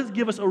 but it does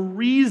give us a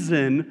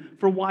reason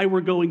for why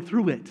we're going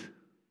through it.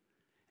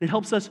 It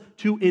helps us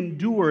to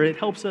endure. It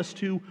helps us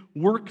to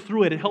work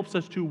through it. It helps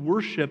us to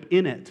worship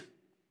in it.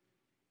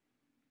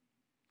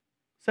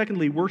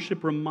 Secondly,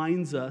 worship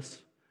reminds us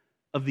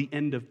of the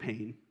end of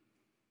pain.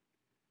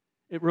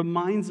 It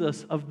reminds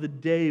us of the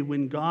day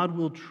when God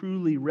will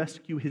truly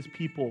rescue his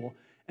people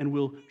and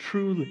will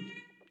truly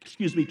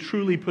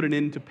put an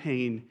end to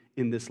pain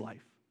in this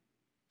life.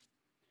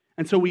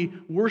 And so we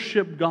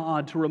worship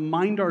God to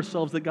remind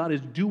ourselves that God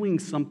is doing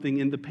something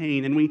in the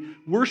pain. And we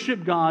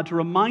worship God to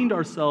remind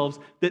ourselves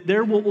that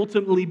there will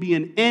ultimately be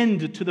an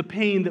end to the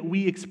pain that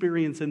we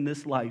experience in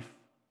this life.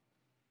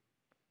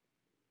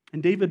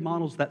 And David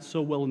models that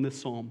so well in this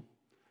psalm.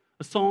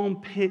 A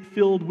psalm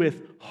filled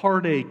with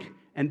heartache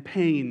and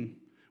pain,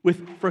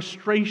 with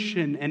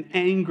frustration and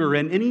anger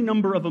and any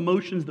number of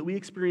emotions that we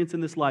experience in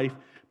this life.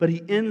 But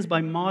he ends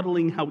by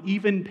modeling how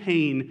even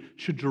pain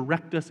should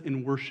direct us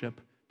in worship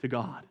to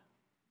God.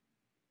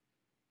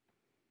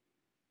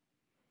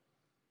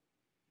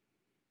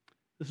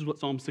 This is what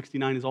Psalm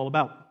 69 is all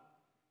about.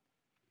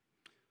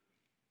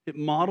 It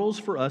models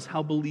for us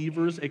how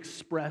believers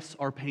express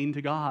our pain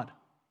to God.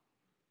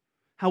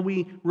 how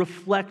we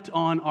reflect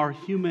on our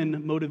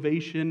human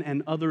motivation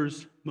and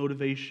others'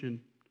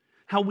 motivation,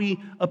 how we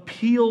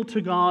appeal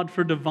to God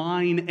for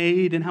divine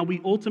aid, and how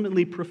we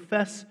ultimately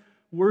profess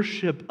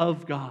worship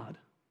of God.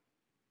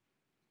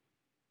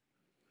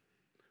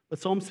 But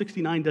Psalm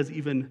 69 does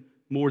even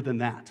more than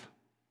that.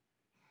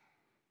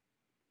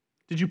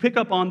 Did you pick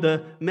up on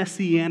the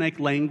messianic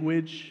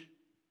language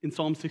in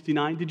Psalm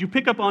 69? Did you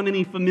pick up on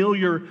any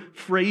familiar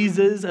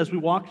phrases as we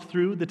walked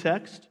through the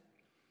text?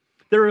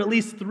 There are at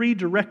least 3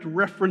 direct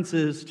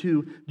references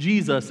to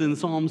Jesus in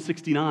Psalm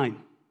 69.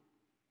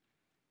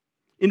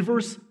 In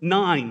verse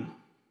 9,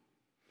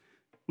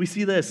 we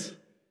see this: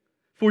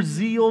 "For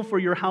zeal for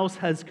your house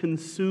has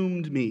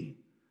consumed me."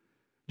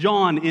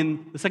 John,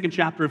 in the 2nd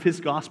chapter of his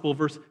gospel,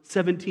 verse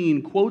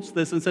 17, quotes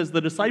this and says,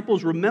 "The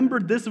disciples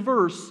remembered this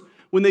verse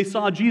when they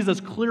saw Jesus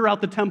clear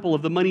out the temple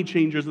of the money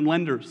changers and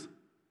lenders."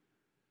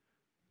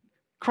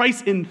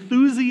 Christ's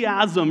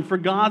enthusiasm for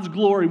God's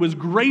glory was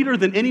greater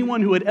than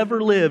anyone who had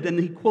ever lived, and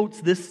he quotes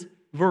this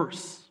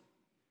verse.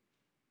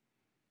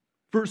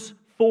 Verse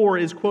 4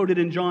 is quoted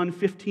in John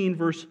 15,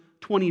 verse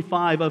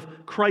 25,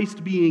 of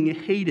Christ being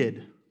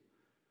hated.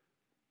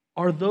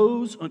 "Are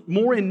those,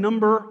 more in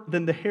number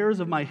than the hairs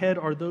of my head,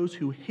 are those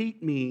who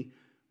hate me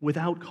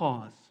without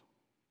cause."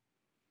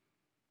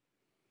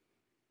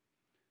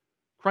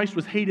 Christ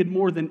was hated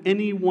more than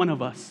any one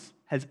of us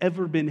has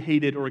ever been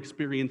hated or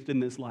experienced in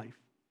this life.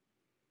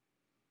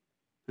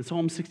 And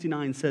Psalm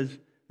 69 says,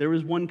 there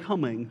is one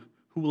coming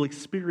who will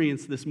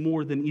experience this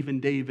more than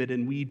even David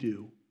and we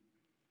do.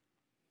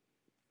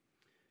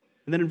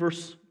 And then in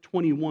verse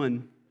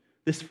 21,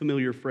 this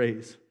familiar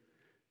phrase: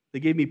 "They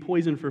gave me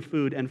poison for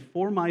food, and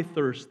for my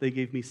thirst they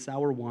gave me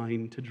sour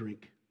wine to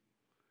drink."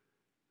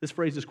 This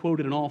phrase is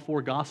quoted in all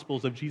 4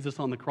 Gospels of Jesus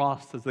on the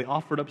cross as they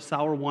offered up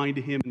sour wine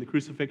to him in the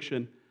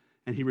crucifixion,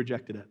 and he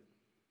rejected it.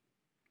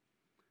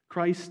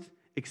 Christ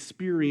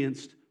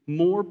experienced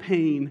more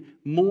pain,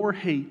 more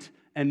hate,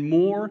 and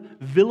more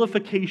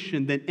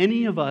vilification than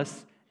any of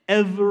us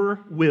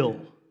ever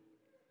will.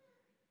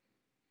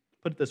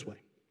 Put it this way: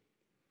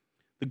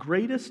 the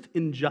greatest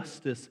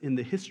injustice in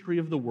the history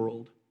of the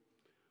world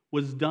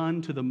was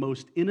done to the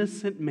most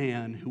innocent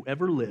man who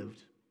ever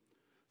lived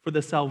for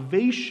the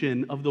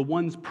salvation of the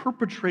ones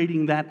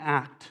perpetrating that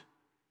act,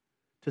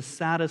 to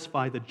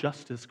satisfy the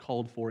justice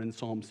called for in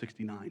Psalm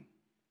 69.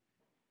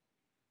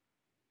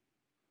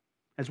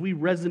 As we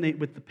resonate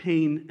with the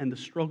pain and the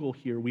struggle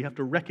here, we have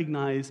to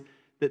recognize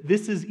that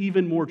this is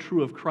even more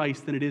true of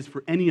Christ than it is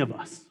for any of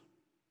us.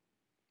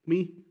 Let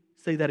me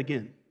say that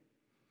again.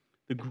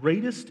 The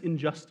greatest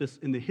injustice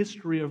in the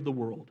history of the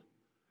world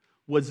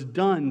was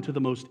done to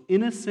the most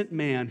innocent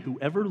man who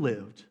ever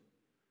lived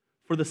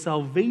for the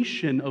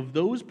salvation of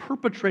those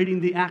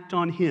perpetrating the act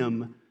on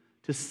him,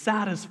 to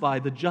satisfy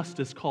the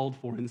justice called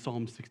for in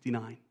Psalm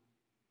 69.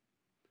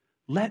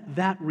 Let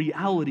that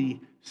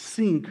reality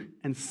sink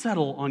and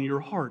settle on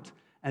your heart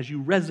as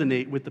you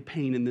resonate with the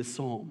pain in this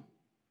psalm.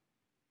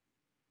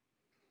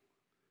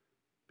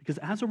 Because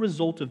as a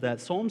result of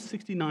that, Psalm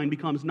 69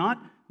 becomes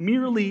not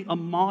merely a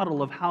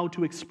model of how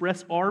to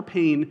express our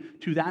pain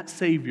to that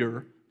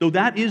Savior, though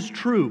that is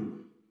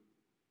true.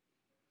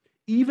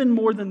 Even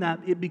more than that,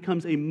 it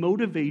becomes a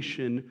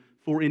motivation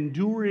for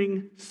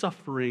enduring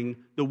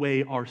suffering the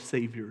way our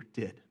Savior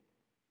did.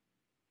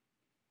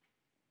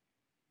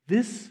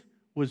 This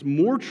was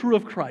more true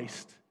of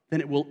Christ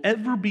than it will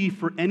ever be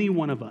for any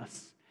one of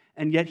us,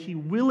 and yet he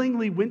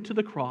willingly went to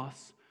the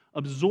cross,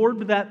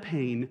 absorbed that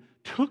pain,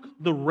 took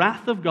the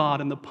wrath of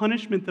God and the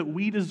punishment that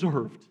we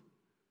deserved.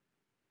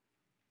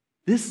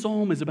 This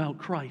psalm is about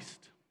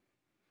Christ,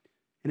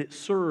 and it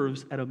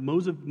serves as a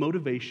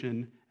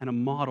motivation and a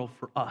model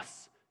for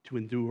us to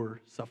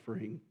endure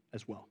suffering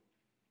as well.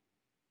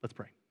 Let's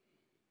pray.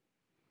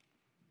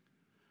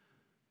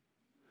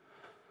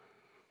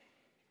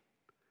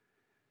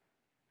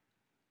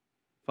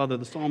 Father,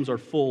 the Psalms are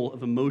full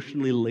of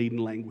emotionally laden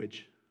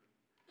language.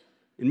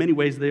 In many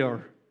ways, they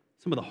are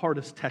some of the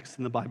hardest texts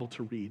in the Bible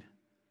to read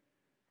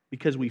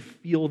because we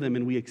feel them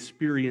and we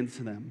experience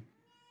them.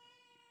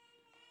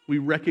 We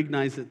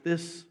recognize that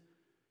this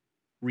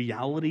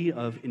reality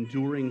of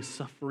enduring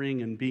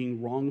suffering and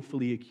being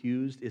wrongfully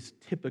accused is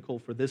typical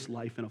for this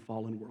life in a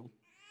fallen world.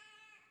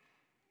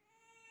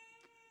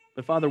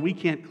 But Father, we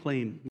can't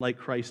claim, like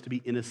Christ, to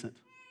be innocent.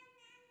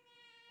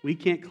 We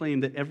can't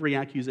claim that every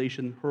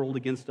accusation hurled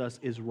against us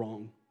is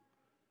wrong,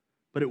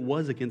 but it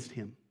was against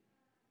him.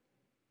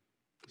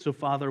 So,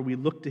 Father, we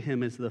look to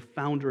him as the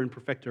founder and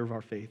perfecter of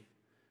our faith.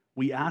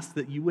 We ask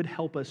that you would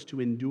help us to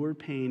endure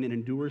pain and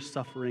endure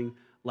suffering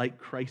like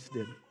Christ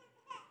did.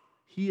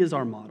 He is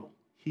our model.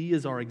 He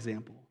is our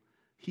example.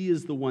 He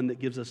is the one that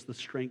gives us the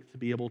strength to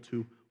be able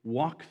to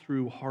walk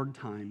through hard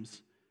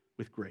times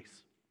with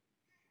grace.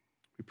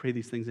 We pray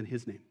these things in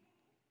his name.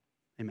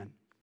 Amen.